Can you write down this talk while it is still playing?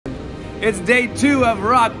It's day 2 of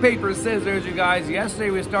rock, paper, scissors, you guys.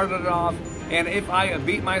 Yesterday we started it off, and if I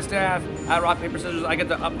beat my staff at rock, paper, scissors, I get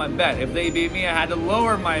to up my bet. If they beat me, I had to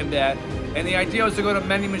lower my bet. And the idea was to go to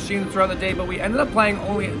many machines throughout the day, but we ended up playing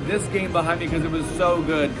only this game behind me because it was so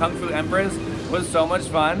good. Kung Fu Empress was so much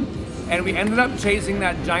fun. And we ended up chasing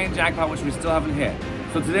that giant jackpot, which we still haven't hit.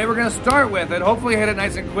 So today we're gonna start with it, hopefully hit it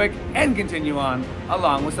nice and quick, and continue on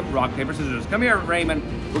along with some rock, paper, scissors. Come here, Raymond.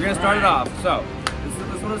 We're gonna start it off. So,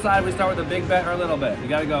 this one aside, we start with a big bet or a little bet. You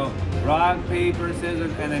gotta go rock, paper,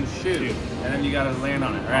 scissors, and then shoot. And then you gotta land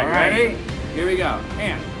on it. All right, ready? Here we go.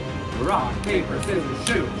 And rock, paper, scissors,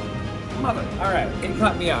 shoot. Mother. All right, it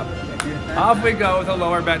cut me up. Off we go with a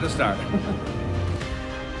lower bet to start.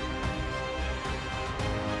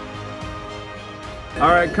 All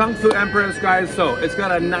right, Kung Fu Empress, guys. So it's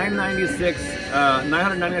got a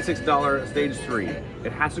 $996 stage 3.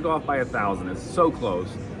 It has to go off by 1,000. It's so close.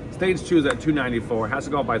 Stage 2 is at 294. It has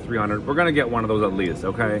to go off by 300. We're gonna get one of those at least,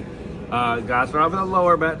 okay? Gotta start off with a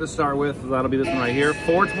lower bet to start with. That'll be this one right here.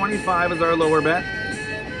 425 is our lower bet.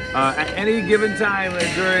 At any given time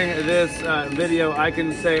during this video, I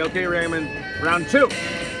can say, okay, Raymond, round 2.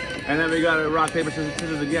 And then we got to rock, paper,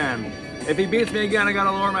 scissors again. If he beats me again, I got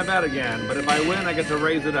to lower my bet again. But if I win, I get to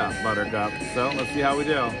raise it up, Buttercup. So let's see how we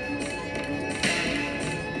do.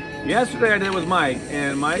 Yesterday I did it with Mike,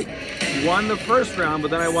 and Mike won the first round,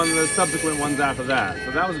 but then I won the subsequent ones after that.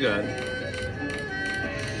 So that was good.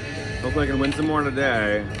 Hopefully I can win some more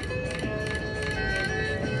today.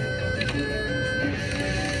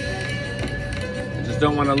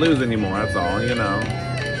 Don't want to lose anymore, that's all, you know.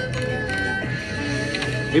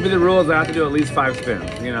 Maybe the rule is I have to do at least 5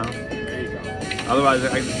 spins, you know. There you go. Otherwise,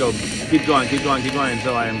 I just go, keep going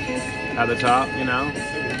until I'm at the top, you know.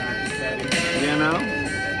 You know.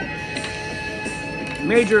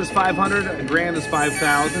 Major is 500, grand is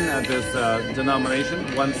 5,000 at this denomination,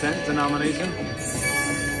 1 cent denomination.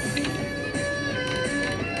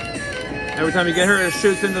 Every time you get her, it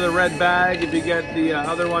shoots into the red bag. If you get the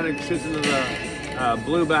other one, it shoots into the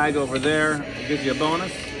blue bag over there. It gives you a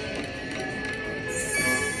bonus.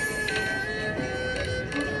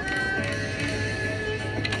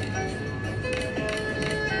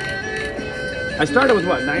 I started with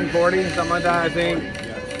what, 940, something like that, I think.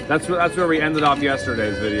 That's where we ended off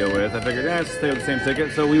yesterday's video with. I figured, let's stay with the same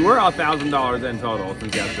ticket. So we were $1,000 in total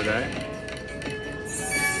since yesterday.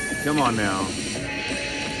 Come on now.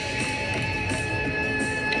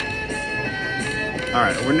 All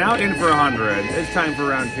right, we're now in for 100. It's time for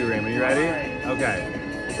round 2, Raymond. You ready? Okay.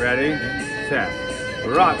 Ready, set.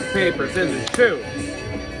 Rock, paper, scissors, shoot.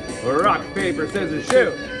 Rock, paper, scissors,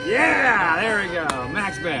 shoot. Yeah, there we go.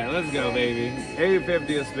 Max bet. Let's go, baby.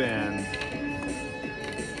 $8.50 a spin.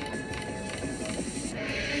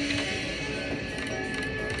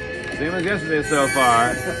 Same as yesterday so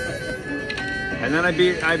far. And then I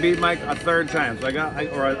beat Mike a 3rd time. So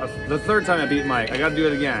the 3rd time I beat Mike. I got to do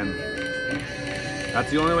it again. That's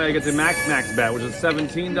the only way I get to max bet, which is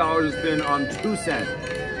 $17 a spin on 2 cent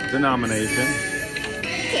denomination.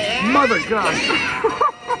 Mother God!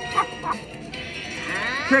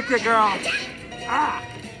 Kick it, girl! Ah!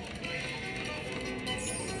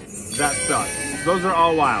 That sucks. Those are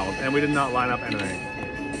all wild, and we did not line up anything.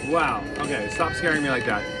 Wow. Okay, stop scaring me like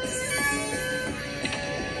that.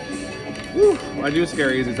 Whew, I do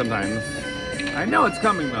scare easy sometimes. I know it's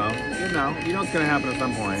coming though. You know it's gonna happen at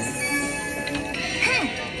some point.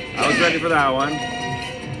 I was ready for that one.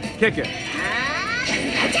 Kick it.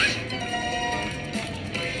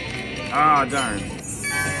 Ah, darn.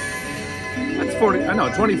 That's 40, I know,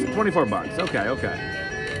 24 bucks. Okay.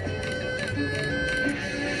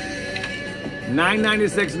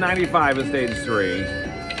 $996.95 is stage 3.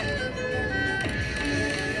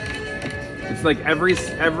 It's like every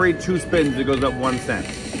 2 spins it goes up 1 cent.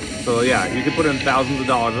 So yeah, you can put in thousands of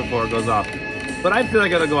dollars before it goes off. But I feel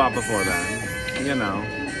like it'll go off before then. You know.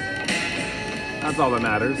 That's all that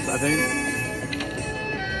matters, I think.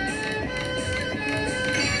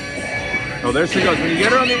 Oh, there she goes. When you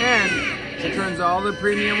get her on the end, she turns all the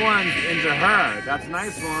premium ones into her. That's a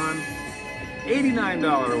nice one.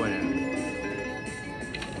 $89 win.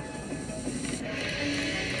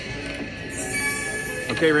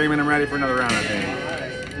 Okay, Raymond, I'm ready for another round, I think.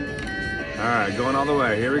 All right, going all the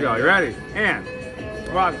way. Here we go. You ready? And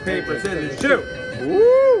rock, paper, scissors, shoot.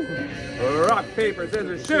 Woo! Rock, paper,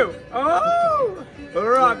 scissors, shoot. Oh!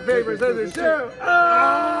 Rock, paper, scissors, shoot.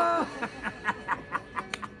 Oh!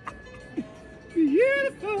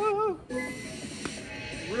 Beautiful.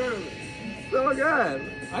 Really? So good.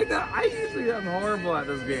 I usually am horrible at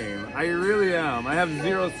this game. I really am. I have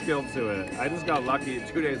zero skill to it. I just got lucky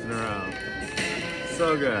 2 days in a row.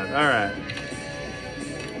 So good. All right.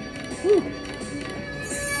 Whew.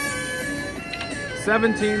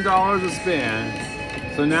 $17 a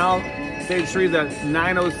spin. So now stage 3 is at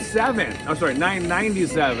 907. Oh, sorry,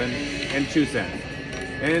 997 and 2 cents.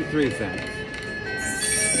 And 3 cents.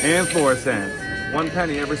 And 4 cents. 1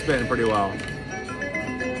 penny every spin, pretty well.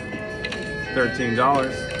 $13.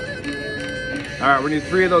 All right, we need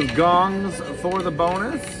 3 of those gongs for the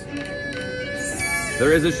bonus.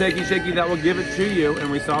 There is a shaky shaky that will give it to you,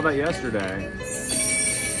 and we saw that yesterday.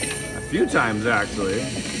 A few times, actually.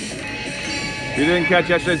 If you didn't catch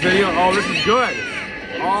yesterday's video, oh, this is good.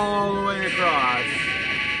 All the way across.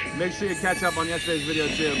 Make sure you catch up on yesterday's video,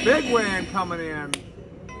 too. Big win coming in.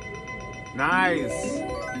 Nice.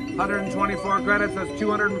 124 credits, that's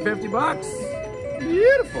 250 bucks.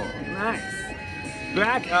 Beautiful, nice.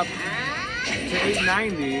 Back up to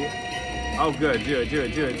 890. Oh, good, do it.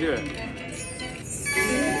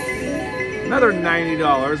 Another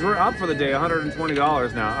 $90. We're up for the day,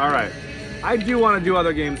 $120 now. All right. I do want to do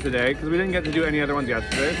other games today because we didn't get to do any other ones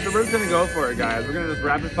yesterday. So we're just going to go for it, guys. We're going to just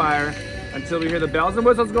rapid fire until we hear the bells and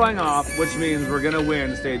whistles going off, which means we're going to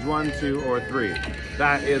win stage 1, 2, or 3.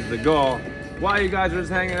 That is the goal. While you guys are just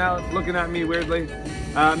hanging out, looking at me weirdly,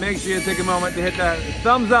 make sure you take a moment to hit that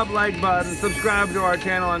thumbs up like button, subscribe to our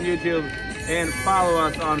channel on YouTube, and follow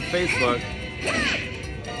us on Facebook.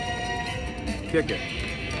 Kick it.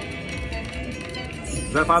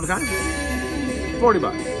 Is that 5 of a kind? 40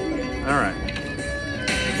 bucks. All right.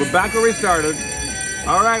 We're back where we started.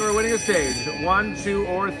 All right, we're winning a stage. 1, 2,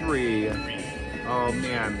 or 3. Oh,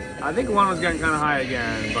 man. I think 1 was getting kind of high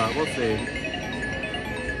again, but we'll see.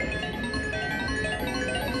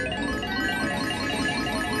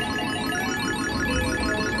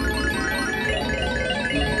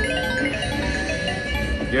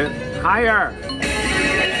 Get higher.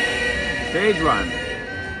 Stage 1.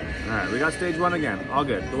 All right, we got stage 1 again. All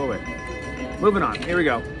good. Go away. Moving on. Here we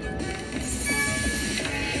go.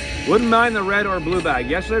 Wouldn't mind the red or blue bag.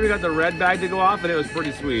 Yesterday we got the red bag to go off, and it was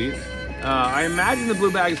pretty sweet. I imagine the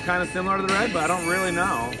blue bag is kind of similar to the red, but I don't really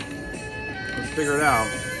know. Let's figure it out.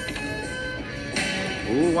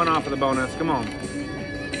 Ooh, 1 off of the bonus. Come on.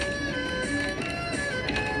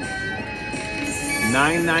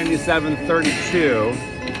 $997.32.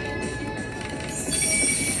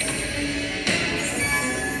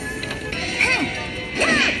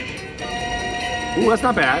 Ooh, that's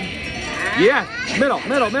not bad. Yeah, middle.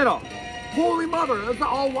 Holy mother, that's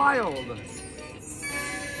all wild.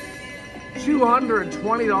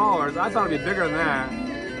 $220. I thought it'd be bigger than that.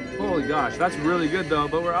 Holy gosh, that's really good though.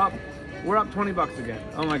 But we're up 20 bucks again.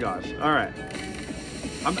 Oh my gosh. All right.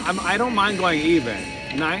 I don't mind going even.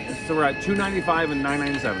 So we're at 295 and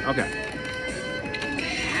 997. Okay.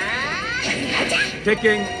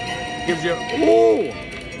 Kicking gives you. Ooh,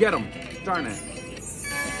 get him. Darn it.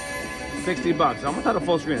 60 bucks. I almost had a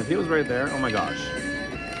full screen. If he was right there, oh my gosh.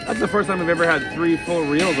 That's the first time we've ever had 3 full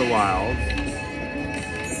reels of wilds.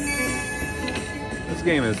 This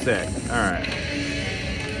game is sick. All right.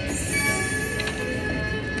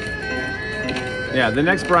 Yeah, the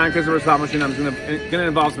next Brian Christopher slot machine I'm gonna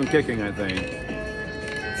involve some kicking, I think.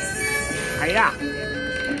 Hiya!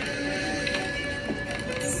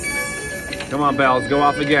 Come on, bells, go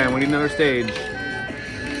off again. We need another stage.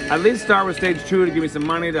 At least start with stage 2 to give me some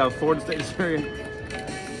money to afford stage 3.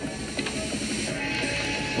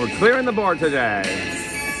 We're clearing the board today.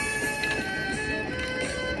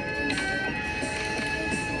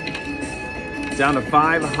 Down to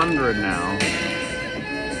 500 now.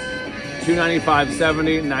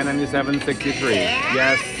 295.70, 997.63.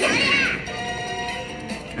 Yes.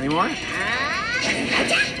 Any more?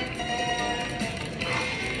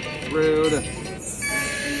 Rude.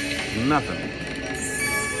 Nothing.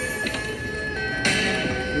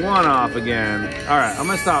 1 off again. All right, I'm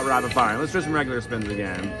gonna stop rapid fire. Let's do some regular spins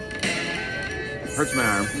again. Hurts my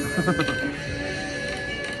arm.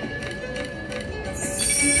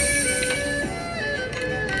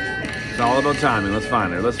 It's all about timing. Let's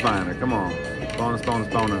find her. Come on. Bonus.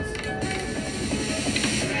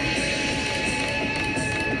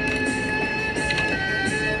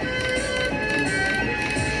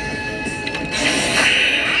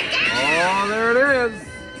 Oh, there it is.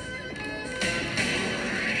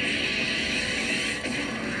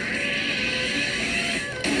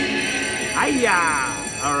 Hiya!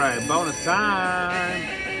 All right, bonus time.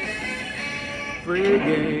 Free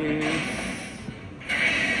game.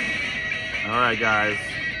 All right, guys.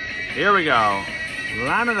 Here we go.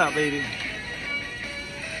 Line it up, baby.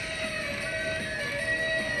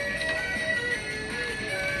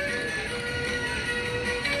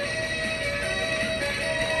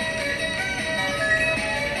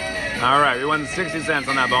 All right, we won 60 cents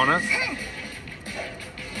on that bonus.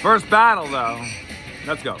 First battle, though.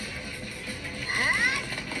 Let's go.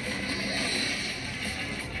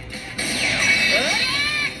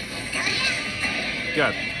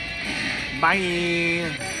 Good.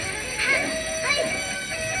 Bye.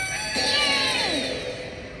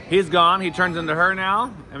 He's gone. He turns into her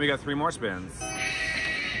now, and we got 3 more spins.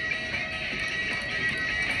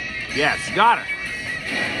 Yes, got her.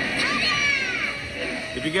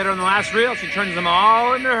 If you get her in the last reel, she turns them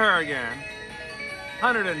all into her again.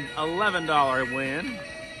 $111 win.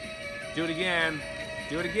 Do it again.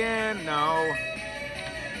 Do it again. No.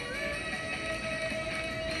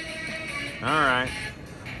 All right.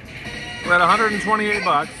 We're at 128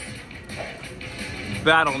 bucks.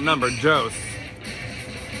 Battle number dose.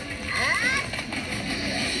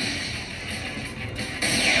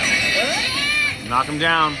 Knock him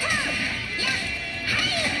down.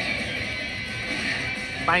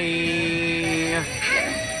 Bye.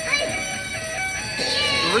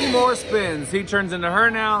 3 more spins. He turns into her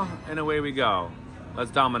now, and away we go.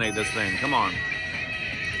 Let's dominate this thing. Come on.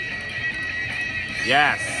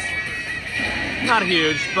 Yes. Not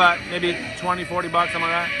huge, but maybe 20, 40 bucks, something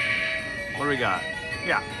like that. What do we got?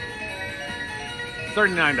 Yeah.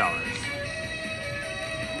 $39.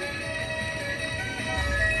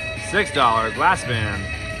 $6. Last spin.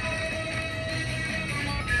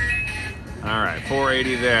 All right,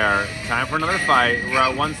 480 there. Time for another fight. We're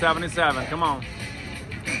at 177. Come on.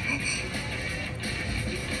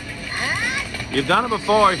 You've done it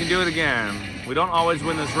before. You can do it again. We don't always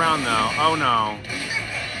win this round, though. Oh, no.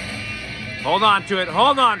 Hold on to it.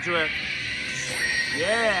 Hold on to it.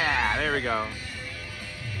 Yeah, there we go.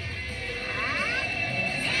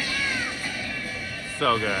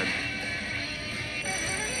 So good.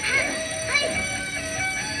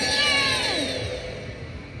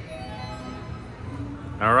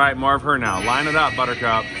 All right, more of her now. Line it up,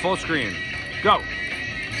 Buttercup. Full screen. Go.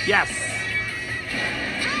 Yes.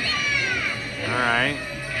 All right.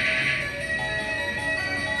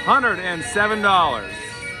 $107.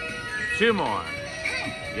 2 more.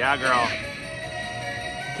 Yeah, girl.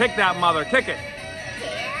 Kick that mother. Kick it.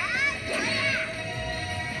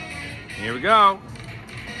 Here we go.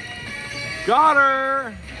 Got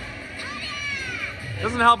her.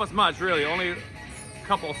 Doesn't help us much, really. Only a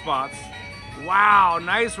couple spots. Wow,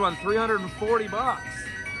 nice one. 340 bucks.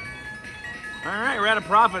 All right, we're at a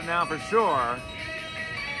profit now for sure.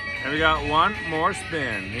 And we got 1 more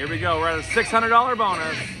spin. Here we go. We're at a $600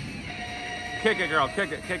 bonus. Kick it, girl.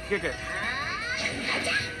 Kick it. Kick it.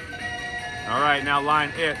 All right, now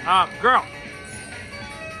line it up, girl.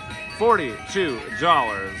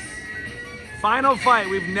 $42. Final fight.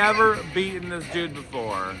 We've never beaten this dude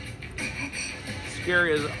before.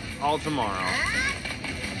 Scary as all tomorrow.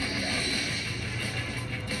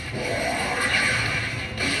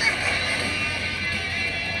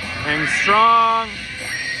 Hang strong.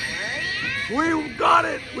 We got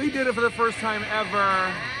it. We did it for the first time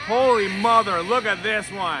ever. Holy mother, look at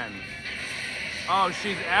this one. Oh,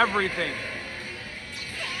 she's everything.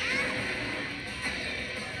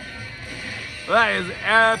 That is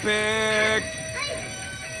epic.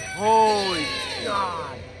 Holy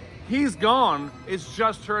God. He's gone. It's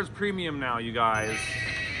just her as premium now, you guys.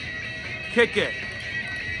 Kick it.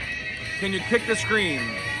 Can you kick the screen?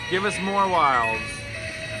 Give us more wilds.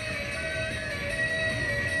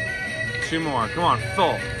 2 more. Come on.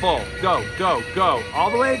 Full. Go. All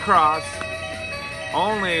the way across.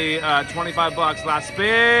 Only 25 bucks. Last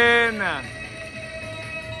spin.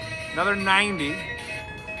 Another 90.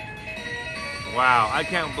 Wow. I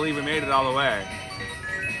can't believe we made it all the way.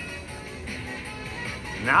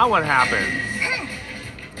 Now what happens?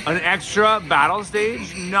 An extra battle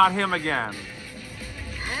stage? Not him again.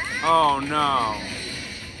 Oh no.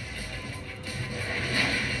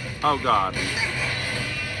 Oh God.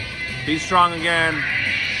 Be strong again.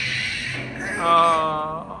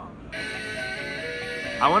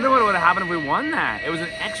 I wonder what would have happened if we won that. It was an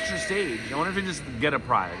extra stage. I wonder if we just get a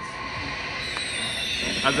prize.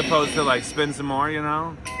 As opposed to like spin some more, you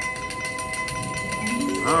know?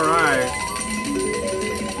 All right.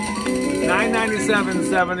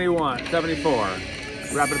 $997.71, 74.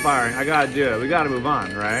 Rapid firing. I gotta do it. We gotta move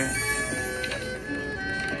on, right?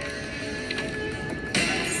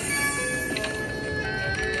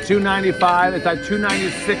 $295. It's at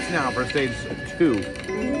 $296 now for stage 2.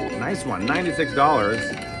 Nice one. $96.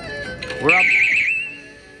 We're up.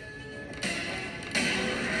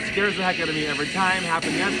 Scares the heck out of me every time.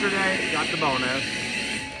 Happened yesterday. Got the bonus.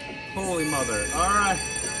 Holy mother. All right.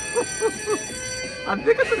 I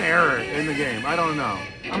think it's an error in the game. I don't know.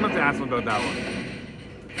 I'm going to ask him about that one.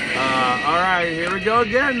 All right, here we go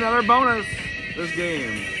again. Another bonus. This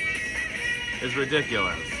game is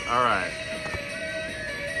ridiculous. All right.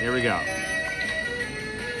 Here we go.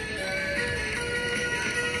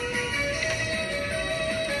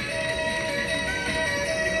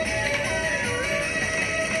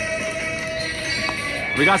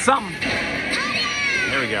 We got something.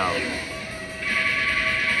 There we go.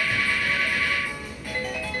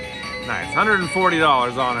 Nice.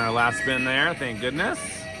 $140 on our last spin there. Thank goodness.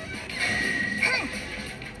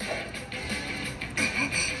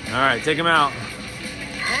 All right, take him out.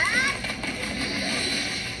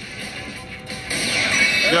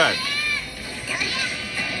 Good.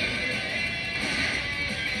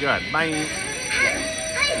 Good. Bye.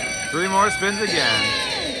 3 more spins again.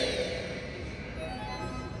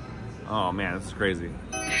 Oh man, this is crazy.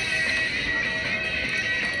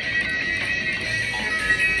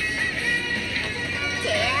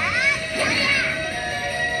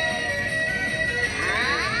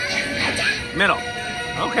 Middle.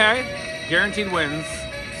 Okay. Guaranteed wins.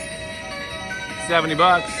 70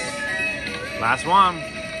 bucks. Last one.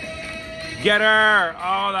 Get her!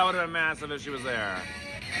 Oh, that would have been massive if she was there.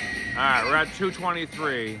 All right, we're at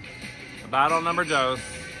 223. Battle number dos.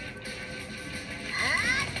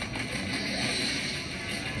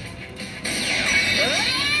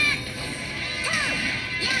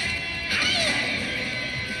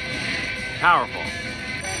 Powerful.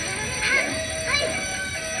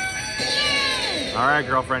 All right,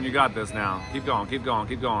 girlfriend, you got this now. Keep going, keep going,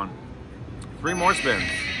 keep going. 3 more spins.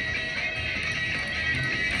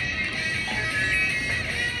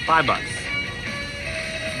 $5.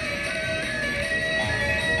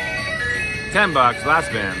 $10, last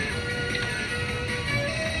spin.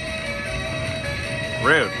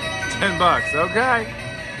 Rude. $10, okay.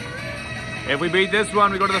 If we beat this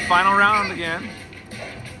one, we go to the final round again.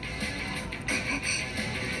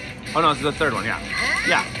 Oh no, this is the third one, yeah.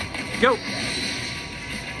 Yeah, go.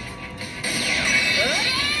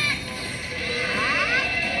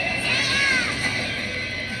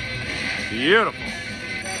 Beautiful.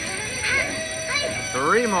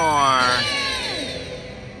 3 more.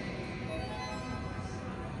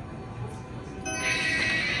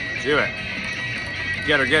 Do it.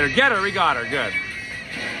 Get her, get her, get her. We got her, good.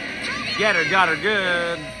 Get her, got her,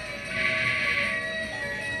 good.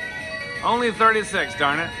 Only 36,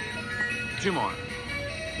 darn it. 2 more.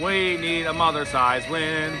 We need a mother-size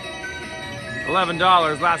win.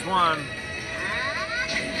 $11, last one.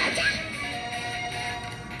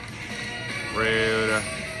 Rude.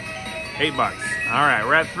 $8. All right,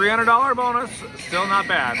 we're at $300 bonus. Still not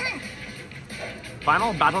bad.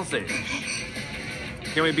 Final battle stage.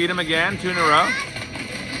 Can we beat him again? 2 in a row?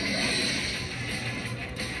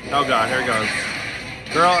 Oh God, here it goes.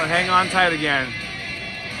 Girl, hang on tight again.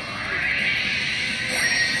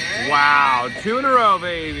 Wow, 2 in a row,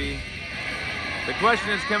 baby. The question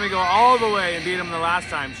is, can we go all the way and beat him the last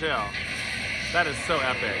time, too? That is so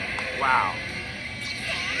epic. Wow.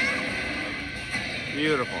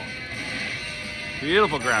 Beautiful.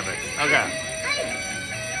 Beautiful graphics. Okay.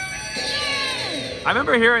 I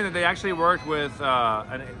remember hearing that they actually worked with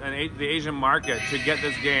the Asian market to get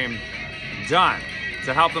this game done,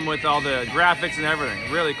 to help them with all the graphics and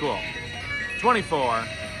everything. Really cool. 24.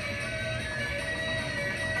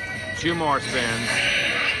 2 more spins.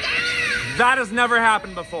 That has never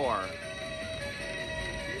happened before.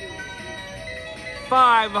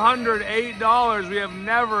 $508. We have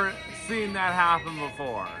never seen that happen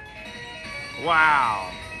before.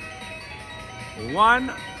 Wow.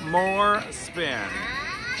 1 more spin.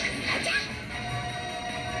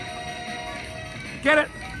 Get it.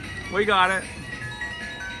 We got it.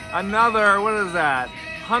 Another, what is that?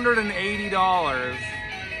 $180.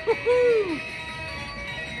 Woohoo!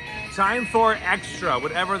 Time for extra,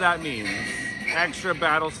 whatever that means. Extra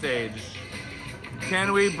battle stage.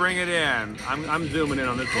 Can we bring it in? I'm zooming in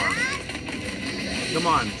on this one. Come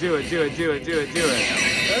on, do it, do it, do it, do it, do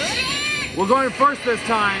it. We're going first this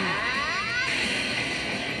time.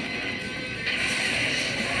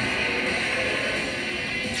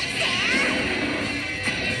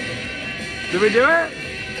 Did we do it?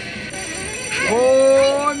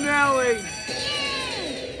 Oh, Nelly.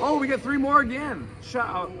 Oh, we get 3 more again. Shut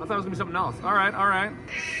up. I thought it was going to be something else. All right, all right.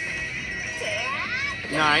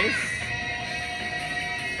 Nice.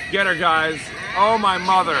 Get her, guys. Oh, my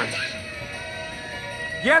mother.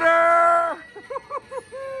 Get her!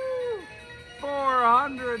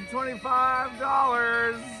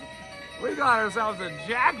 $425. We got ourselves a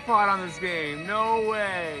jackpot on this game. No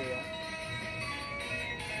way.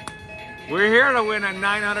 We're here to win a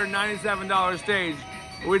 $997 stage.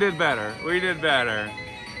 We did better. We did better.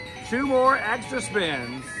 2 more extra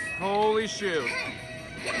spins. Holy shoot.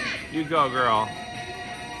 You go, girl.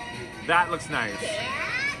 That looks nice.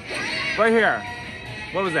 Right here.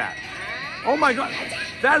 What was that? Oh my God.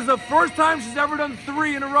 That is the first time she's ever done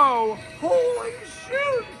 3 in a row. Holy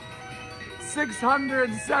shoot.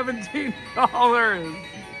 $617.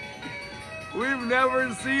 We've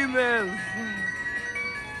never seen this.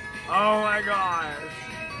 Oh my gosh.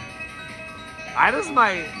 I just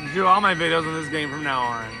might do all my videos on this game from now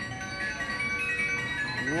on.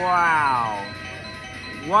 Wow.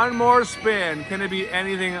 One more spin. Can it be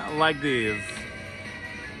anything like these?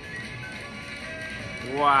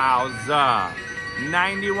 Wowza.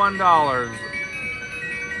 $91.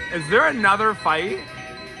 Is there another fight?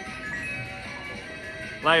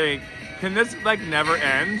 Like, can this like never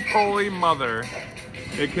end? Holy mother.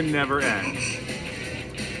 It can never end.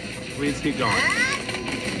 Please keep going.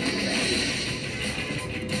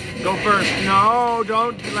 Go first. No,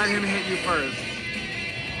 don't let him hit you first.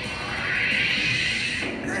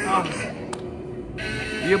 Oh.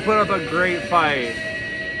 You put up a great fight.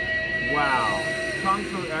 Wow.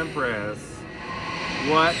 Fu Empress.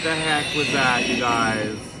 What the heck was that, you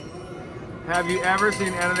guys? Have you ever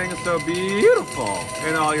seen anything so beautiful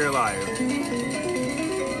in all your life?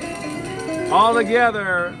 All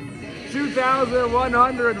together,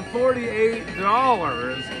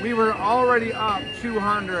 $2,148. We were already up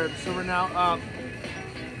 200, so we're now up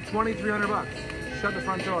 2,300 bucks. Shut the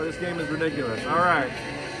front door. This game is ridiculous. All right.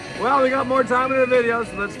 Well, we got more time in the video,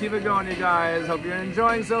 so let's keep it going, you guys. Hope you're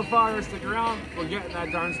enjoying so far. Stick around. We'll get in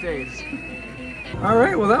that darn stage. All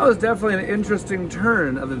right, well, that was definitely an interesting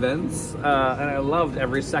turn of events, and I loved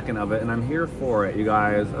every second of it, and I'm here for it, you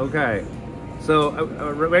guys. Okay, so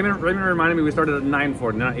Raymond reminded me we started at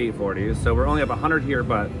 940, not 840, so we're only up 100 here,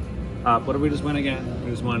 but what did we just win again?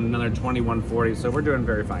 We just won another 2140, so we're doing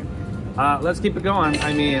very fine. Let's keep it going.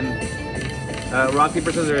 I mean, rock,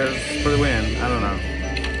 paper, scissors for the win. I don't know.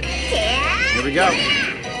 Here we go.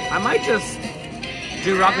 I might just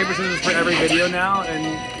do rock, paper, scissors for every video now,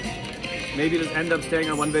 and maybe just end up staying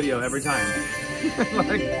on one video every time.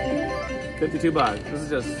 Like, 52 bucks. This is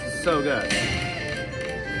just so good.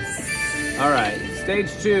 All right, stage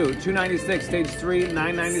 2, 296. Stage 3,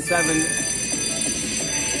 997.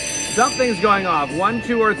 Something's going off. 1,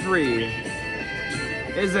 2, or 3.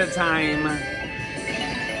 Is it time?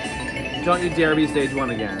 Don't you dare be stage 1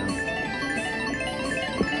 again.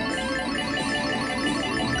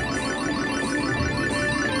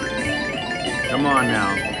 Come on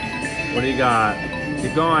now. What do you got?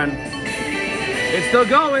 Keep going. It's still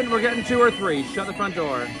going. We're getting 2 or 3. Shut the front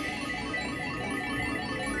door.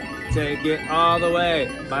 Take it all the way.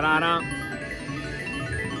 Ba-da-da.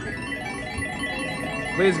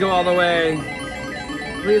 Please go all the way.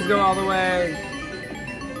 Please go all the way.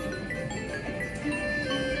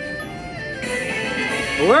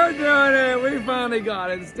 We're doing it. We finally got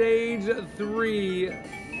it. Stage 3.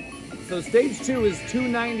 So stage 2 is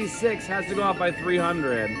 296. Has to go up by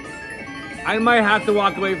 300. I might have to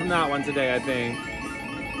walk away from that one today, I think.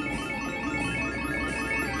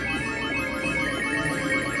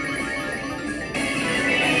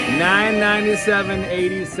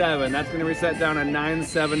 $997.87. That's gonna reset down to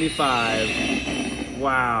 $975.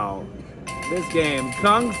 Wow. This game,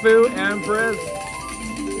 Kung Fu Empress.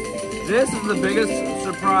 This is the biggest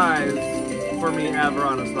surprise for me ever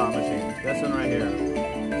on a slot machine. This one right here.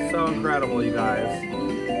 So incredible, you guys.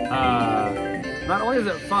 Not only is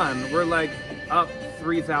it fun, we're like up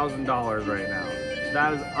 $3,000 right now.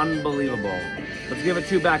 That is unbelievable. Let's give it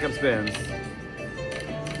 2 backup spins.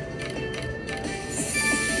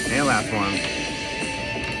 And last one.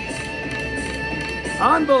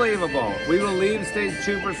 Unbelievable. We will leave stage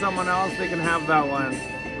 2 for someone else. They can have that one.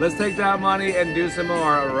 Let's take that money and do some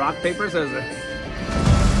more rock, paper, scissors.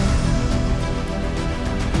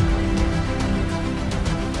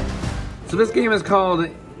 So this game is called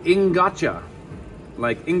Ingotcha.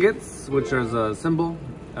 Like ingots, which is a symbol.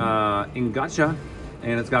 Ingotcha.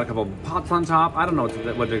 And it's got a couple pots on top. I don't know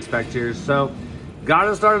what to expect here. So,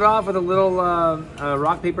 gotta start it off with a little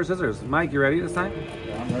rock, paper, scissors. Mike, you ready this time?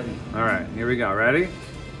 Yeah, I'm ready. All right, here we go. Ready?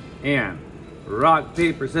 And rock,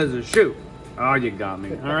 paper, scissors, shoot. Oh, you got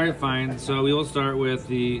me. All right, fine. So we will start with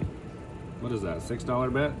the, what is that,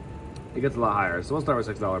 $6 bet? It gets a lot higher. So we'll start with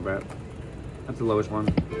 $6 bet. That's the lowest one.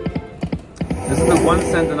 This is the 1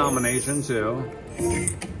 cent denomination too.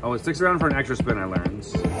 Oh, it sticks around for an extra spin, I learned.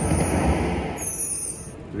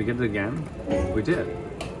 Did we get it again? We did.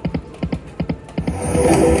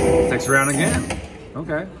 Sticks around again.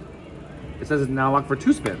 Okay. It says it's now locked for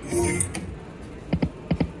 2 spins.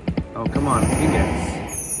 Oh, come on,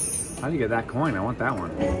 ingots. How do you get that coin? I want that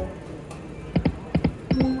one.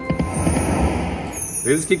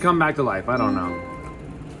 They just keep coming back to life. I don't know.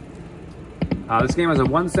 This game has a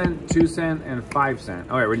 1 cent, 2 cent, and 5 cent.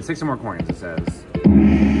 Oh, wait, we need 6 more coins, it says.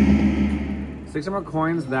 6 more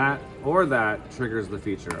coins, that or that triggers the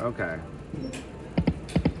feature. Okay.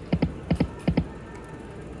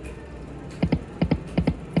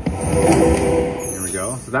 Here we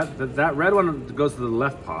go. So that red one goes to the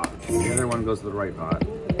left pot. The other one goes to the right pot.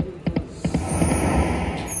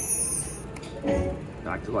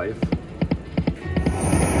 Back to life.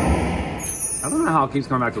 I don't know how it keeps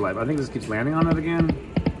coming back to life. I think this keeps landing on it again.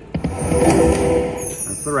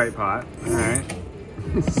 That's the right pot. All right.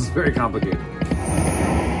 This is very complicated.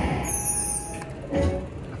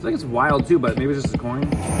 I feel like it's wild too, but maybe it's just a coin.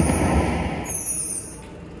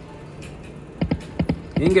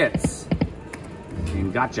 Ingots.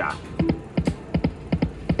 Ingotcha.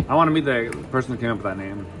 I want to meet the person who came up with that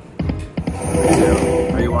name.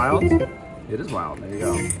 Are you wild? It is wild. There you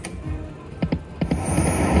go.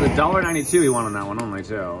 The $1.92 he won on that one only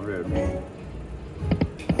too. Rude.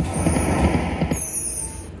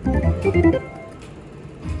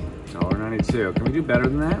 $1.92. Can we do better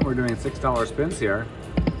than that? We're doing $6 spins here.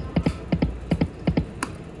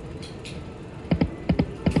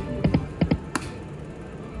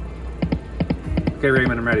 Okay,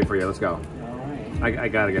 Raymond, I'm ready for you. Let's go. All right. I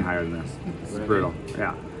gotta get higher than this. This is brutal.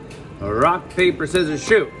 Yeah. Rock, paper, scissors,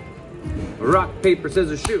 shoot. Rock, paper,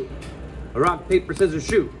 scissors, shoot. Rock, paper, scissors,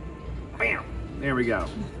 shoot. Bam! There we go.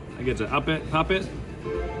 I get to up it, pop it.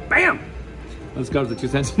 Bam! Let's go to the 2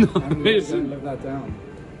 cents denomination. Live that down.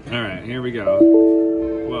 All right, here we go.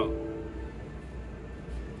 Whoa.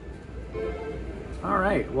 All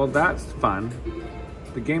right, well that's fun.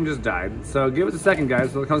 The game just died, so give it a second,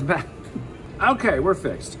 guys, till it comes back. Okay, we're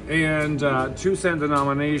fixed. And 2 cent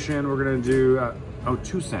denomination, we're gonna do,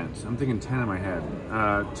 2 cents. I'm thinking 10 in my head.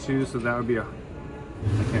 2, so that would be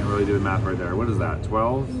I can't really do the math right there. What is that,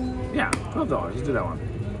 12? Yeah, $12, let's do that one.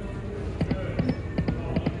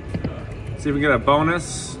 See if we can get a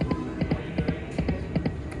bonus.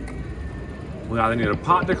 We either need a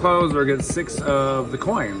pot to close or get 6 of the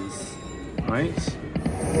coins, right?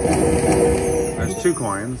 There's 2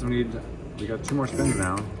 coins, we got 2 more spins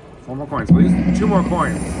now. 4 more coins, please. 2 more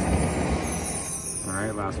coins. All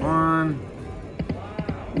right, last one.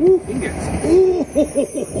 Ooh, ingots. Ooh,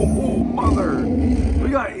 mother. We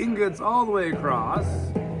got ingots all the way across.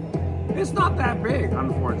 It's not that big,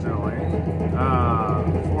 unfortunately.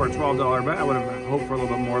 For a $12 bet, I would have hoped for a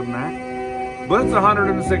little bit more than that. But it's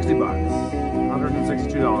 160 bucks.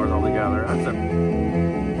 $162 altogether. That's a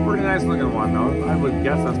pretty nice looking one, though. I would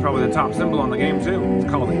guess that's probably the top symbol on the game, too. It's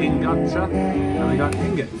called Ingotcha, and we got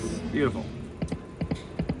ingots. Beautiful.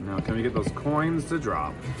 Now, can we get those coins to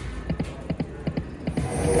drop?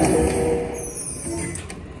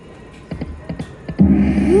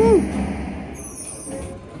 Woo!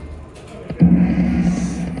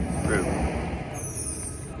 Rude.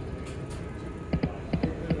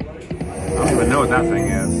 I don't even know what that thing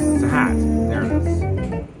is. It's a hat. There it is.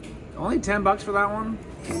 Only 10 bucks for that one?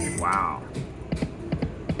 Wow.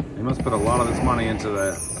 They must put a lot of this money into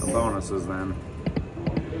the bonuses then.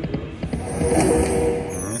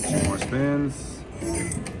 Alright, 2 more spins.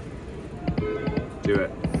 Do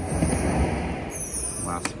it.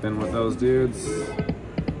 Last spin with those dudes.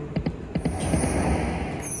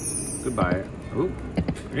 Goodbye. Ooh.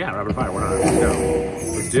 Yeah, rapid fire. Why not? Let's go.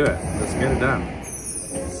 Let's do it. Let's get it done.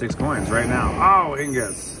 6 coins right now. Oh,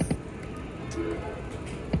 ingots.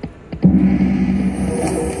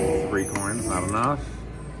 3 coins, not enough.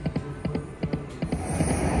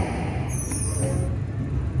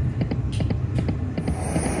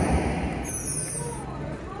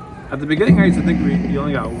 At the beginning, I used to think you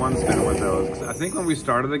only got 1 spin with those. 'Cause I think when we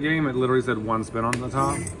started the game, it literally said 1 spin on the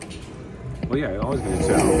top. Well, yeah, it always gives you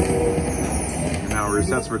 2. And now it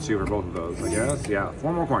resets for 2 for both of those, I guess. Yeah,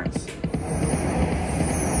 4 more coins.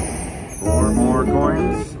 4 more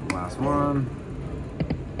coins. Last one.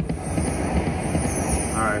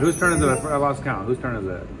 All right, whose turn is it? I lost count. Whose turn is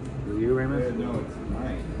it? Is it you, Raymond? No, it's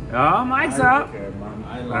mine. Oh, Mike's up. Okay, Mom.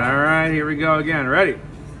 All right, here we go again. Ready?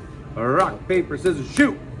 Rock, paper, scissors,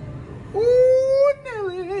 shoot. Ooh,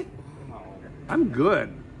 Nelly. I'm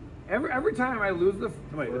good. Every time I lose the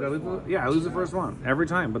wait, did I lose the, yeah, I lose the first one every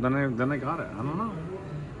time, but then I got it. I don't know.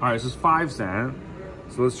 All right, this is 5 cents.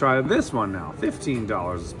 So let's try this one now.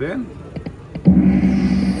 $15 a spin.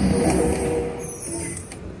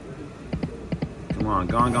 Come on,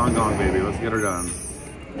 gong, gong, gong, baby. Let's get her done.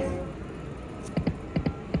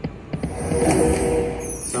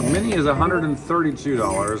 So mini is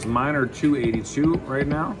 $132. Mine are $282 right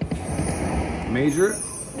now. Major,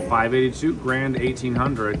 $582. Grand,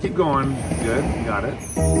 $1,800. Keep going. Good, got it.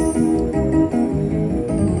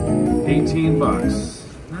 18 bucks.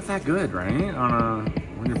 Not that good, right?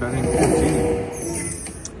 When you're betting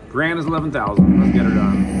 15. Grand is 11,000. Let's get her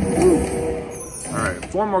done. All right,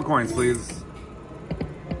 4 more coins, please.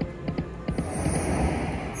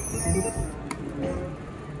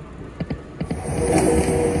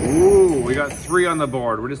 Ooh, we got 3 on the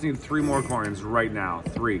board. We just need 3 more coins right now.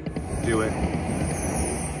 3. Do it.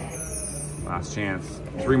 Last chance.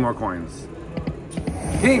 3 more coins.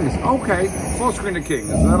 Kings. Okay. Full screen of kings.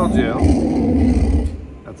 That'll do.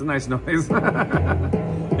 That's a nice noise.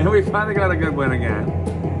 And we finally got a good win again.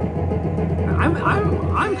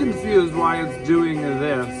 I'm confused why it's doing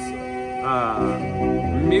this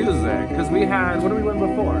music, because we had, what did we win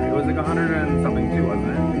before? It was like 100 and something too,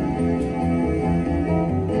 wasn't it?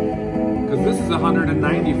 Because this is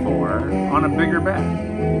 194 on a bigger bet.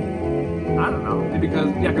 I don't know, maybe because,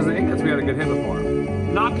 yeah, because the ingots we had a good hit before.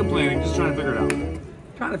 Not complaining, just trying to figure it out.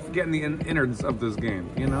 Trying to get in the innards of this game,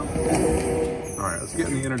 you know? All right, let's get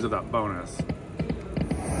in the innards of that bonus.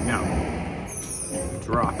 Now,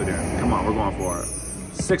 drop it in. Come on, we're going for it.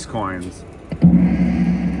 6 coins.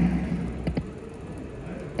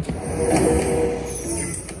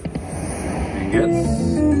 Ingots,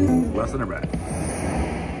 less than a bet.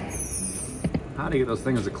 How do you get those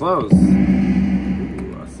things to close?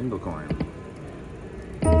 Ooh, a single coin.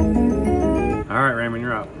 All right, Raymond,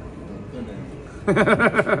 you're up.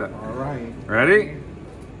 All right. Ready?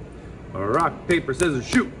 Rock, paper, scissors,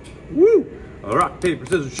 shoot. Woo! Rock, paper,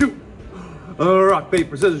 scissors, shoot. Rock,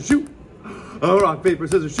 paper, scissors, shoot. Rock, paper,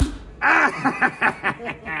 scissors, shoot.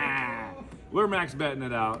 We're max betting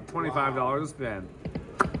it out. $25 a spin.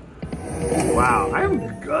 Wow,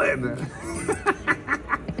 I'm good.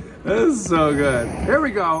 This is so good. Here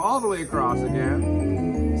we go, all the way across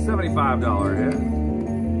again. $75 hit.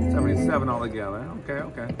 77 altogether.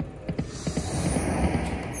 Okay.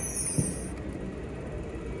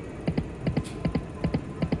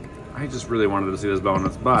 I just really wanted to see this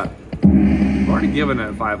bonus, but I've already given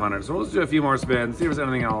it 500, so we'll just do a few more spins, see if there's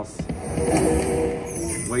anything else.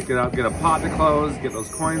 Wake it up, get a pot to close, get those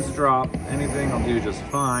coins to drop. Anything, I'll do just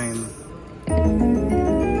fine.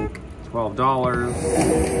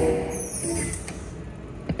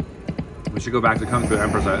 $12. We should go back to Fu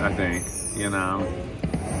Empress, I think, you know.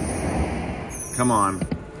 Come on.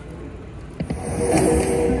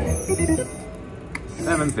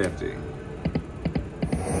 $7.50.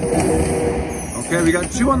 Okay, we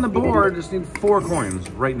got 2 on the board. Just need 4 coins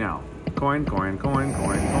right now. Coin. All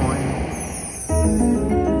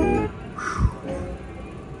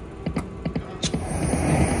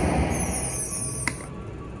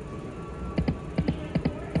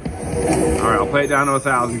right, I'll play it down to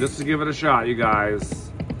 1,000 just to give it a shot, you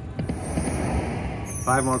guys.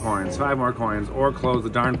 5 more coins, or close the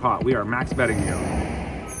darn pot. We are max betting you.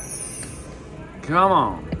 Come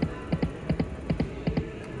on.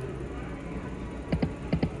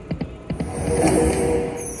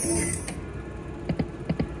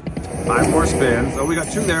 Five more spins. Oh, we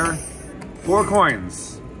got 2 there. 4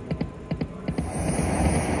 coins.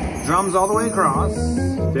 Drums all the way across.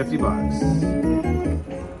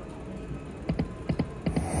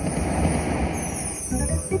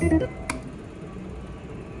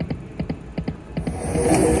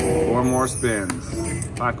 4 more spins.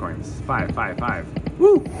 5 coins. 5.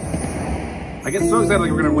 Woo! I get so excited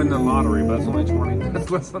like we're gonna win the lottery, but it's only 20. That's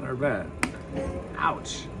less than our bet.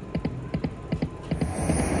 Ouch.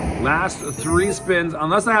 Last 3 spins,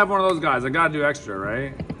 unless I have one of those guys, I gotta do extra,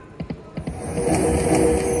 right?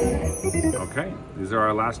 Okay, these are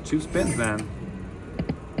our last 2 spins then.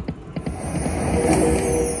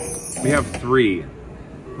 We have 3.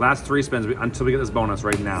 Last 3 spins until we get this bonus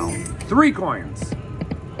right now. 3 coins.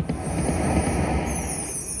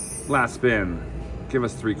 Last spin. Give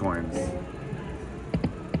us 3 coins.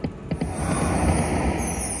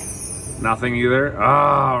 Nothing either. Oh,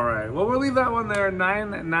 all right. Well, we'll leave that one there.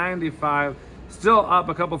 $9.95. Still up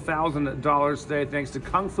a couple $1,000 today, thanks to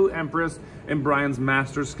Fu Empress and Brian's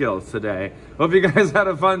master skills today. Hope you guys had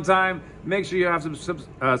a fun time. Make sure you have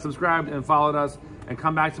subscribed and followed us, and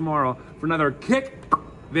come back tomorrow for another kick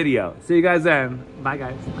video. See you guys then. Bye,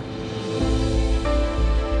 guys.